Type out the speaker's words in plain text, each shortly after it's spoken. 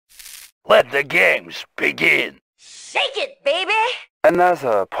Let the games begin. Shake it, baby!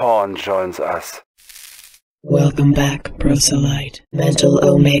 Another pawn joins us. Welcome back, Proselyte. Mental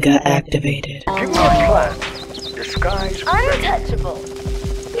Omega activated. Give me a plan. Disguise. Untouchable.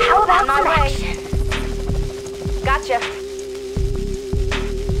 How about some action? Gotcha.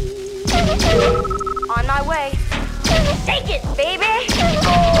 On my way. Shake it, baby!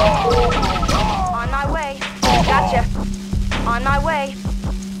 On my way. Gotcha. On my way.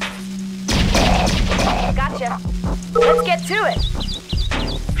 Gotcha. Let's get to it.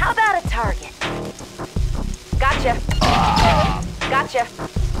 How about a target? Gotcha. Gotcha.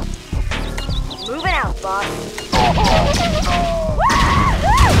 Moving out, boss.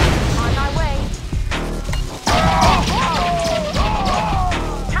 On my way.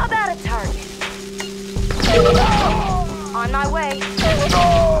 How about a target? On my way.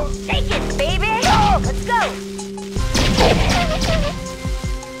 Take it, baby! Let's go!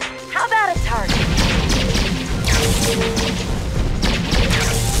 How about a target?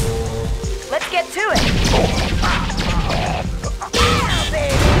 Let's get to it! Yeah,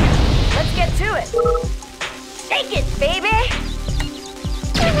 baby! Let's get to it! Take it, baby!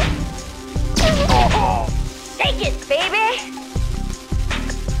 Take it, baby!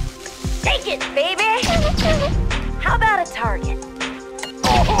 Take it, baby! How about a target?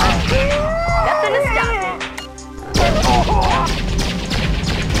 Nothing to stop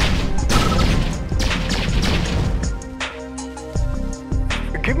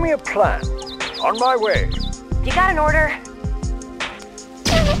me. Give me a plan. On my way. You got an order?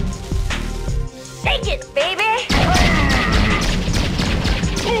 Take it, baby!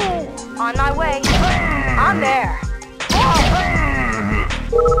 On my way. I'm there.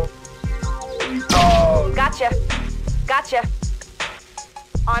 Gotcha. Gotcha.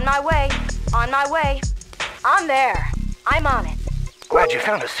 On my way. On my way. I'm there. I'm on it. Glad you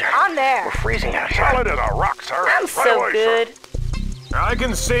found us, sir. I'm there. We're freezing out here. Solid as a rock, sir. I'm so good. I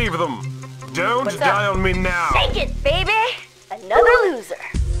can save them. Don't What's die up? on me now. Take it, baby! Another loser.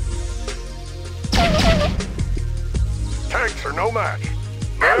 Tanks are no match.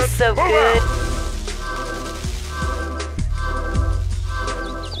 I'm Let's so move good. out.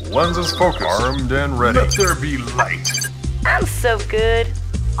 Lenses focused. Armed and ready. Let there be light. I'm so good.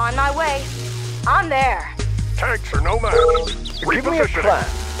 On my way. I'm there. Tanks are no match. Give me a plan.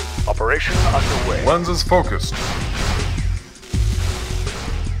 Operation underway. Lenses focused.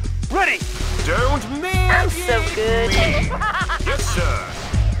 Ready! Don't miss. I'm so good. Yes,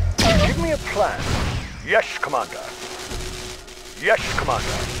 sir. Give me a plan. Yes, Commander. Yes,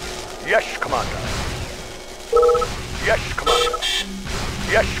 Commander. Yes, Commander. Yes, Commander.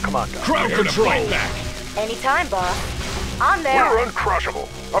 Yes, Commander. Crowd control. Anytime, boss. I'm there. We're uncrushable.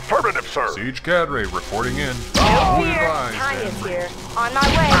 Affirmative, sir. Siege cadre reporting in. No fear. Tanya's here. On my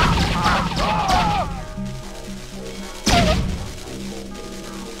way.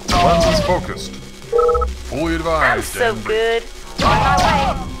 Lenses focused. Fully advised. I'm so good. On my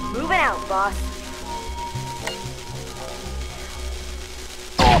way. Moving out, boss.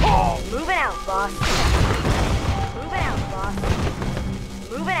 Moving out, boss. Moving out, boss.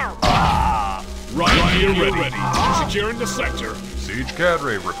 Moving out, boss. Right here, ready. Securing the sector. Siege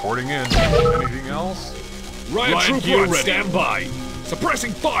cadre reporting in. Anything else? Ryan gear ready. Stand by.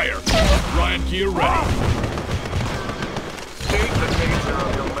 Suppressing fire. Ryan gear ready. State the nature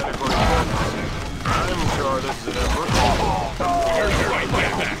of your medical emergency. I'm sure this is an emergency. Right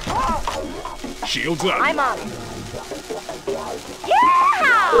back. Shields up. I'm on it.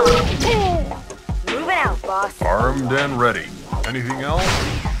 Yeah! Moving out, boss. Armed and ready. Anything else?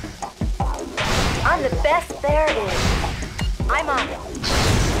 I'm the best there is. I'm on it.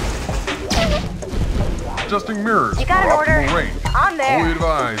 Adjusting mirrors. You got an for order? optimal range. I'm there. Fully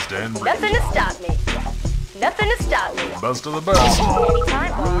advised and ready. Nothing to stop me. Nothing to stop me. Best of the best.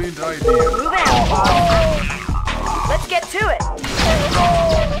 Anytime, boss. Brilliant idea. Moving out, boss. Let's get to it. Anytime, boss.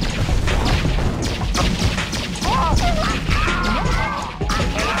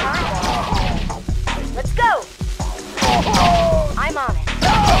 Let's go. I'm on it.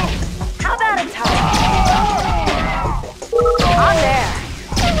 How about a target? I'm there.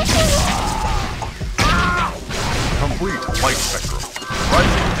 Complete light spectrum.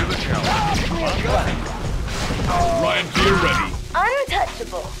 Rising to the challenge. Ryan gear ready.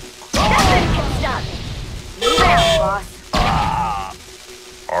 Untouchable. Nothing can stop me. Move out, boss.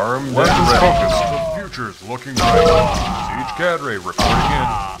 Armed and focused. The future's looking bright. Siege cadre reporting in.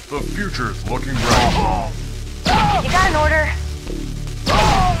 The future's looking bright. You got an order?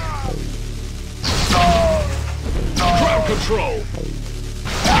 Crowd control.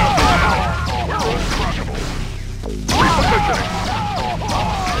 We're uncrushable. Repositioning.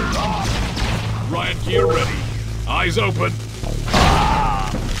 Riot gear ready. Eyes open.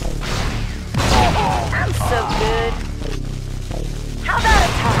 I'm so good. How about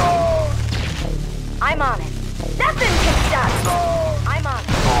a target? I'm on it. Nothing can stop me. I'm on it.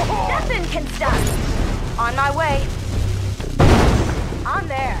 Nothing can stop me. On my way. I'm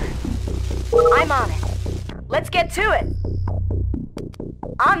there. I'm on it. Let's get to it.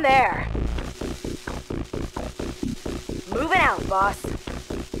 I'm there. Moving out, boss.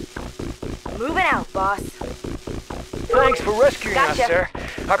 Moving out, boss. Thanks for rescuing us, Gotcha. sir.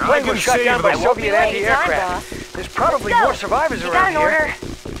 Our plane was shot down by Soviet anti-aircraft. There's probably more survivors You got around an here.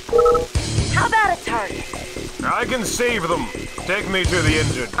 order? How about a target? I can save them. Take me to the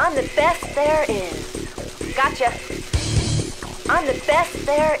injured. I'm the best there is. Gotcha. I'm the best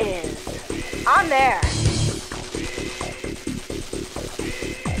there is. I'm there.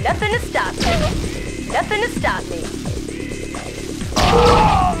 Nothing to stop me. Nothing to stop me.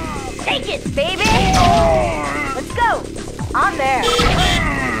 Take it, baby! Let's go. I'm there.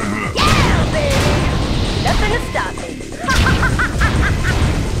 Yeah, baby! Nothing to stop me.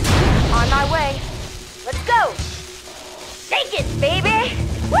 On my way. Let's go. Take it, baby!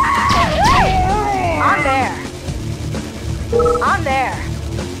 Woo! I'm there. I'm there.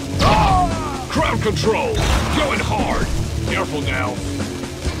 Crowd control. Going hard. Careful now.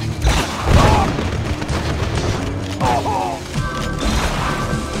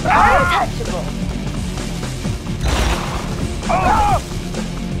 Untouchable.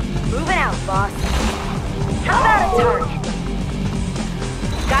 Moving out, boss. How about a target?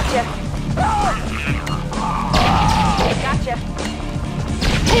 Gotcha. Gotcha.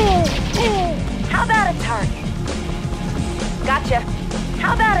 How about a target? Gotcha.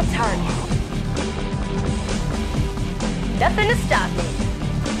 How about a target? Nothing to stop me.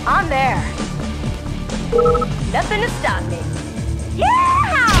 I'm there. Nothing to stop me.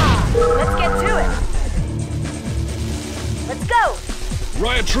 Yeah! Let's get to it. Let's go.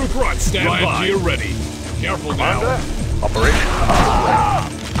 Riot troop run. Stand by. Riot gear ready. Careful now.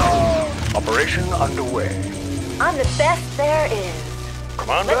 Operation underway. I'm the best there is.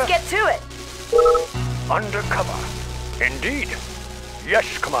 Commander? Let's get to it. Undercover. Indeed.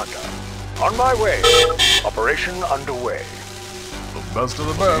 Yes, Commander. On my way. Operation underway. The best of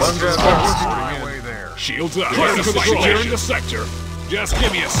the best. My way there. Shields up. Securing the sector. Just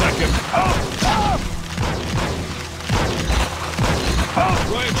give me a second.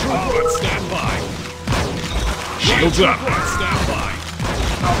 Riot troop run. Stand by. Shields up. Stand by.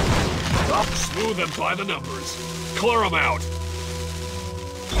 Smooth them by the numbers. Clear them out.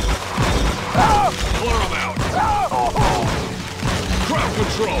 Clear them out. Crowd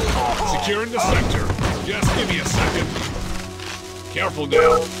control. Securing the sector. Just give me a second. Careful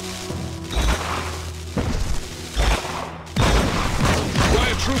now.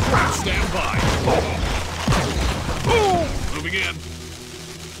 Riot troop run. Stand by. Moving in.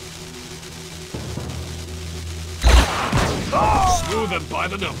 Smooth them by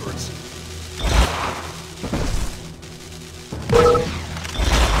the numbers.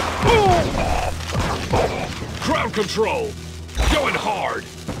 Crowd control. Going hard.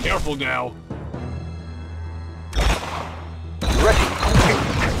 Careful now.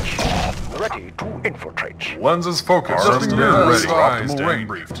 Ready to infiltrate. Lenses focused. System Ready. optimal Range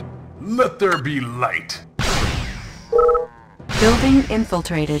briefed. Let there be light. Building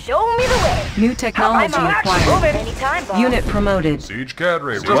infiltrated. Show me the way. New technology I'm acquired. Anytime, boss. Unit promoted. Siege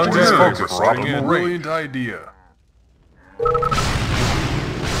cadre. Lenses focused. Brilliant idea.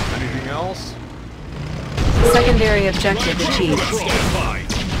 Anything else? Secondary objective achieved. Stand by.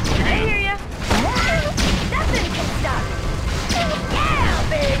 I hear ya. Nothing can stop me. Yeah,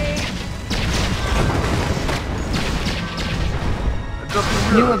 baby.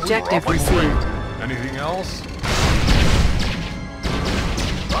 New objective received. Anything else?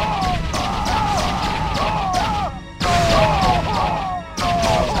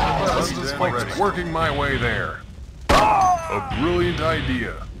 Ready. Working my way there. A brilliant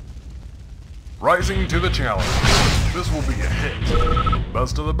idea. Rising to the challenge. This will be a hit.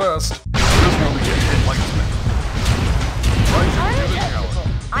 Best of the best. This will be a hit like it's meant. Rising to the challenge.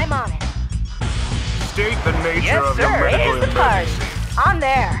 I'm on it. State the nature Yes, of your sir. medical Here's the party. emergency. I'm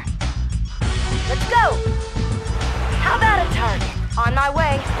there. Let's go. How about a target? On my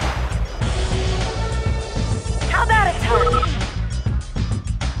way. How about a target?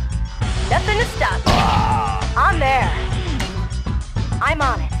 Nothing to stop me. I'm there. I'm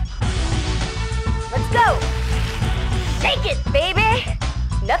on it. Let's go. Take it, baby.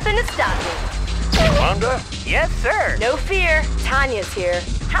 Nothing to stop me. Commander? Yes, sir. No fear. Tanya's here.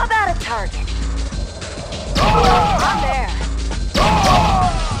 How about a target? I'm there.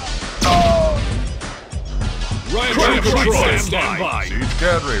 Cybertron, stand by. Siege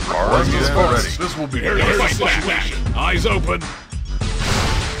cadre, reporting and ready. This will be a Here's the situation. Eyes open.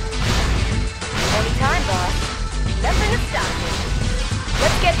 Anytime, boss. Nothing to stop me.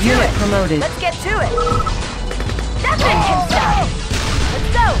 Let's get to Unit it. promoted. Let's get to it. Nothing can stop me. Let's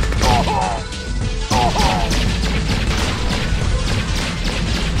go.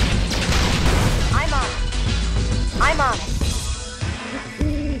 I'm on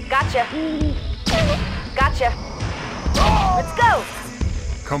it. Gotcha. Gotcha. Let's go.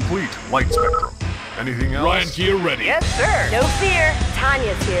 complete light spectrum. Anything else? Riot gear ready. Yes, sir. No fear.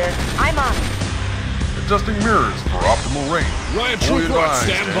 Tanya's here. I'm on it. Adjusting mirrors for optimal range. Riot Fully troop rod, advised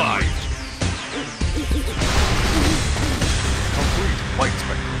stand and by. complete light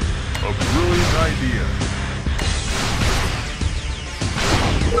spectrum. A brilliant idea.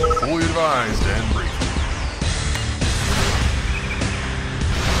 Fully advised and briefed.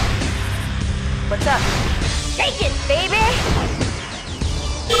 What's up? Take it, baby!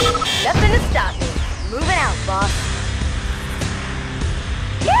 Nothing to stop me. Moving out, boss.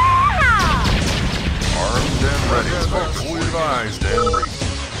 Yeah! Armed and ready. Fully advised and briefed.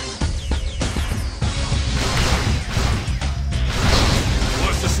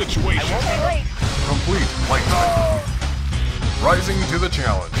 What's the situation? Won't be late. Complete light spectrum. Rising to the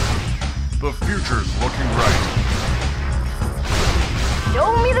challenge. The future's looking bright.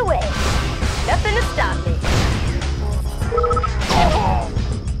 Show me the way. Nothing to stop me.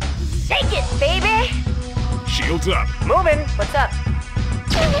 Shake it, baby! Shields up. Moving. What's up?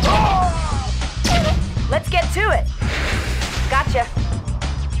 Let's get to it. Gotcha.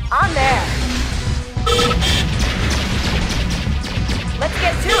 On there. Let's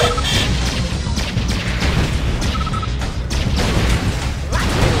get to it.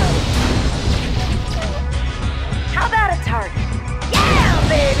 How about a target? Yeah,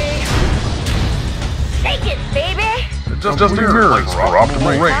 baby! Take it, baby! Adjusting mirrors for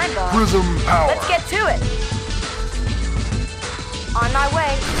optimal range. Time, boss. Prism power. Let's get to it. On my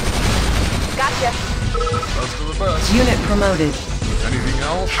way. Gotcha. Best of the best. Unit promoted. Anything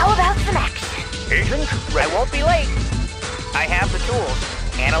else? How about some action? Agent, I won't be late. I have the tools.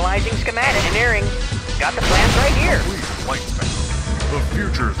 Analyzing schematic. Engineering. Got the plans right here. Complete light spectrum. The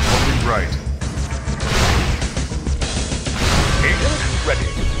future's looking bright. Agent, ready.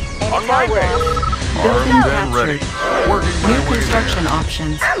 On my Anytime, way. boss. Building Armed and ready. captured. Working my New way construction there.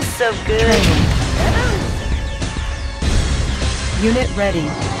 options. I'm so good. Training. Unit ready.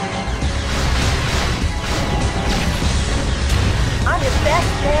 I'm the best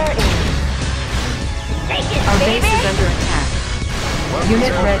there is. Take it, Our baby! base is under attack.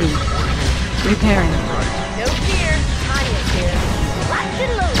 Unit ready. Repairing. No fear. Tanya's here. Locked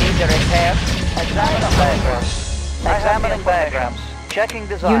and loaded. Need to repair. Examining diagrams. Examining diagrams. Checking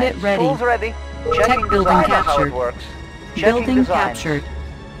design. Unit ready. Tools ready. Tech Checking building design. How captured. it works. Checking Building design. captured.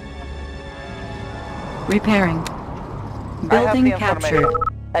 Repairing. I have Building the captured. information.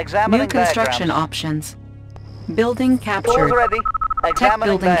 Examining New construction diagrams. options. Building Tools captured. ready. Tech Examining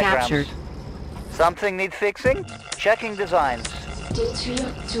building diagrams. captured. Something need fixing. Checking designs.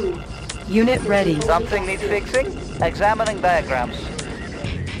 Unit ready. Something need fixing. Examining diagrams.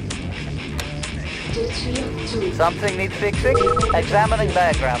 Something need fixing. Examining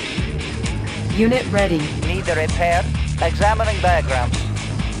diagrams. Unit ready. Need a repair. Examining diagrams.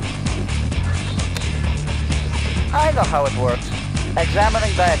 I know how it works.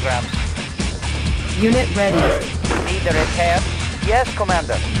 Examining diagrams. Unit ready. Need a repair? Yes,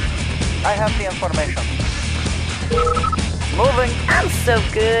 Commander. I have the information. Moving. I'm so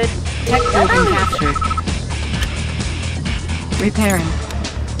good. Tech building captured. Repairing.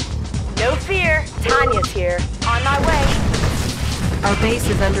 No fear. Tanya's here. On my way. Our base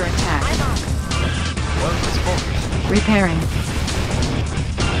is under attack. I'm on. Let's focus. Repairing.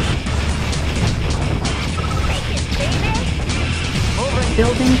 Take it, baby!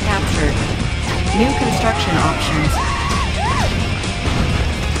 Building captured. New construction options.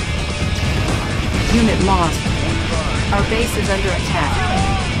 Unit lost. Our base is under attack.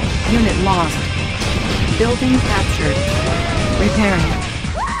 Unit lost. Building captured. Repairing.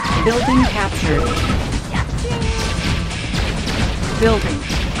 Building captured. Building.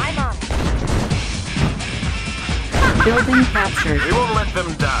 I'm on it. Building captured. We won't let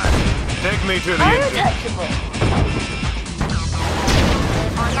them die. Take me to the engine. Untouchable.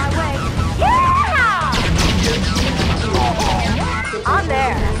 On my way. Yeah! On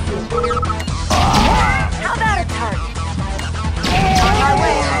there. How about a target? On my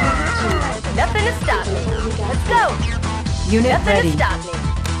way. Nothing to stop me. Let's go. Unit Nothing ready. to stop me.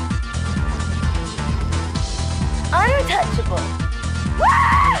 Untouchable.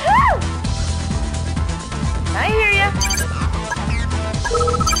 Woohoo! I hear ya.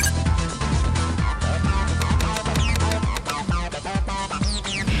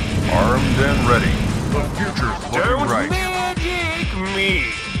 me.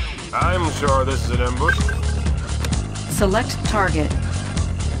 I'm sure this is an ambush. Select target.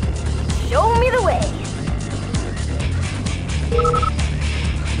 Show me the way.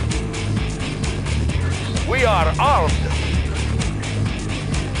 We are armed.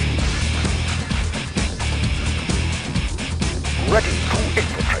 Ready to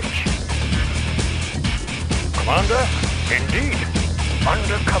infiltrate. Commander, indeed.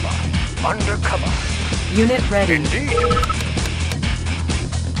 Undercover. Undercover. Unit ready. Indeed.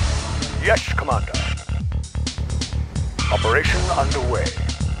 Yes, Commander. Operation underway.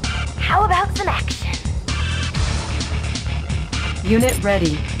 How about some action? Unit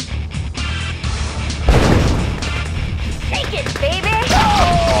ready. Take it, baby!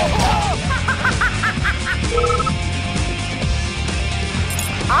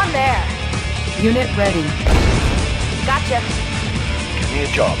 On there. Unit ready. Gotcha. Give me a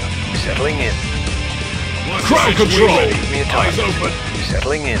job. Settling in. Crowd control! Give me a Eyes target. open.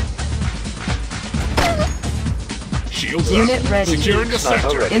 Settling in. Shields Unit up. ready. Securing the Sniper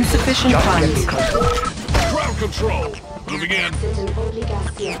sector. ready. Insufficient Just funds. getting closer. Crowd control. Moving in.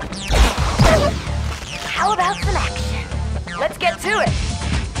 How about some action? Let's get to it.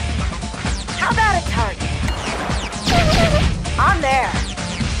 How about a target? On there.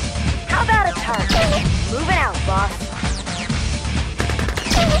 How about a target? Moving out, boss.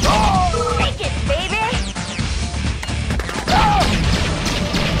 Take it, baby!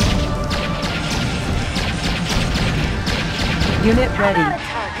 Unit How ready. about a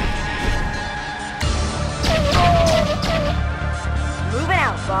target? Moving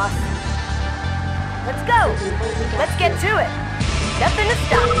out, boss. Let's go. Let's get to it. Nothing to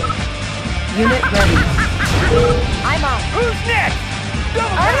stop me. Unit ready. I'm on. Who's next?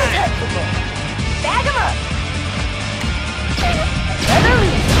 Untouchable. Bag 'em up. Weather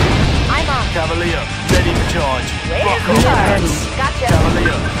loose. I'm on. Cavalier, ready to charge. Raiders Buck in up, charge. lads. Gotcha.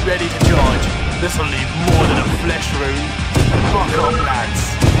 Cavalier, ready to charge. This'll leave more than a flesh wound. Buck up, lads.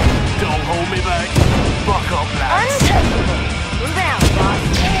 Don't hold me back. Buck up, lads. Untouchable. Moving out, boss.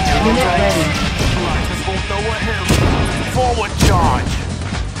 Unit ready. Fighters won't know what hit 'em. Forward charge.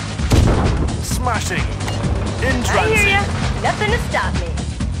 Smashing. In I hear transit. ya. Nothing to stop me.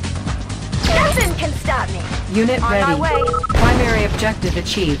 Nothing can stop me. Unit On my ready. way. Primary objective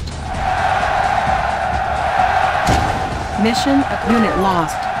achieved. Mission unit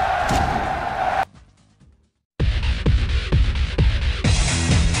lost.